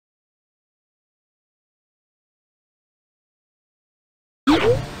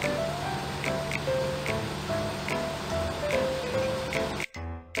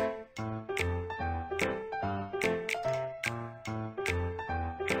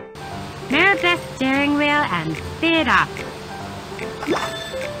Move the steering wheel and speed up.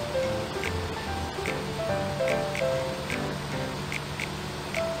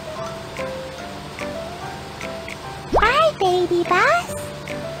 Hi, Baby Bus.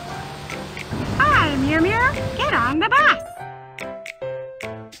 Hi, Mew Mew. Get on the bus.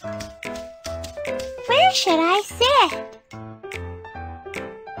 Where should I sit?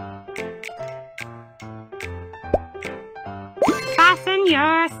 Fasten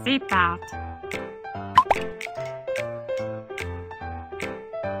your seatbelt.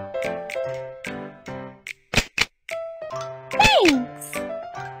 Thanks.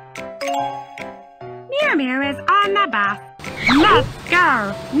 Mew Mew is on the bus. Let's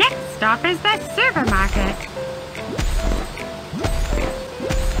go. Next stop is the supermarket.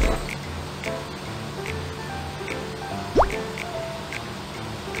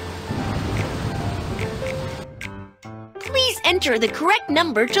 Please enter the correct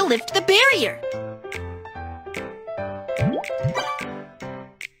number to lift the barrier.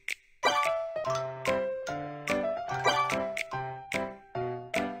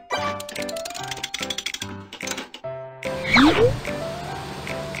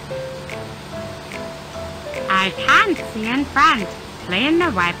 I can't see in front. Clean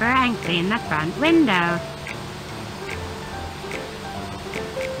the wiper and clean the front window.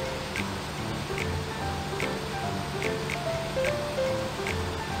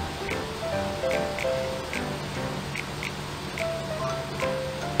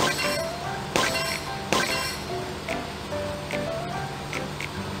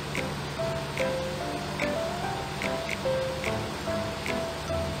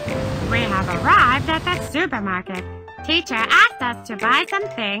 We have arrived at the supermarket. Teacher asked us to buy some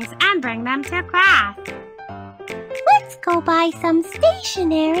things and bring them to class. Let's go buy some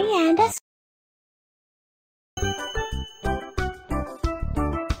stationery and a...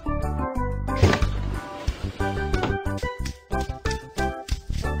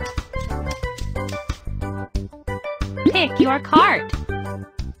 Pick your cart.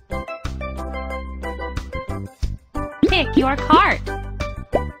 Pick your cart.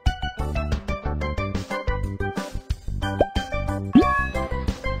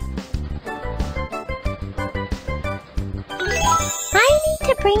 I need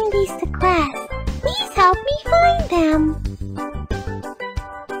to bring these to class. Please help me find them.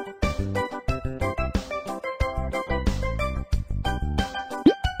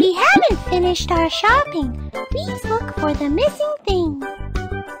 We haven't finished our shopping. Please look for the missing things.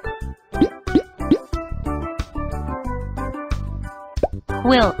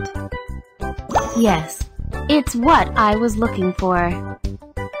 Quilt. Yes, it's what I was looking for.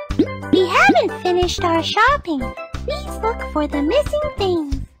 We haven't finished our shopping. Please look for the missing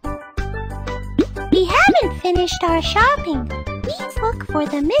things. We haven't finished our shopping. Please look for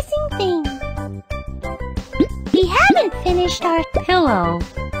the missing things. We haven't finished our Pillow.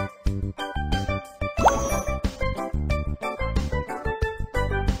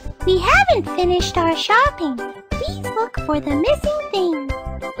 We haven't finished our shopping. Please look for the missing things.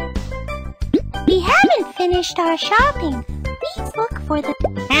 We haven't finished our shopping. Please look for the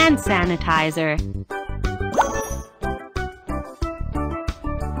Hand sanitizer.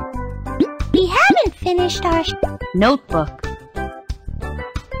 We haven't finished our Notebook.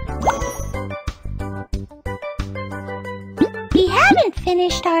 We haven't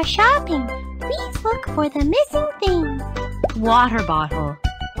finished our shopping. Please look for the missing things. Water bottle.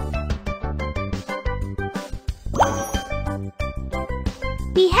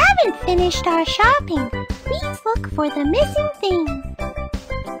 We haven't finished our shopping. Please look for the missing things.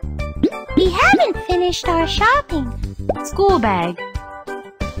 We haven't finished our shopping. School bag.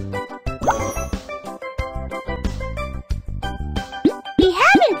 We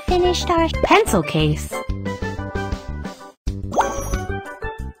haven't finished our Pencil case.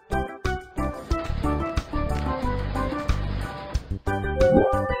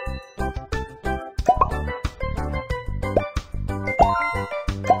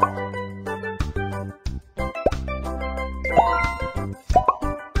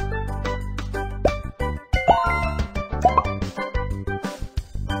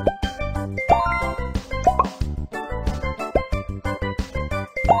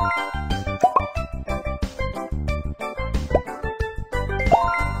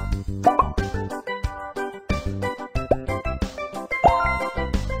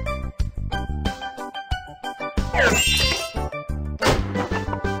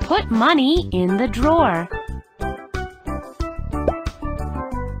 Put money in the drawer.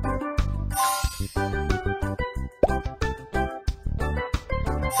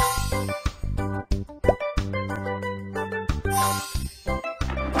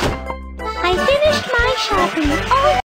 shopping all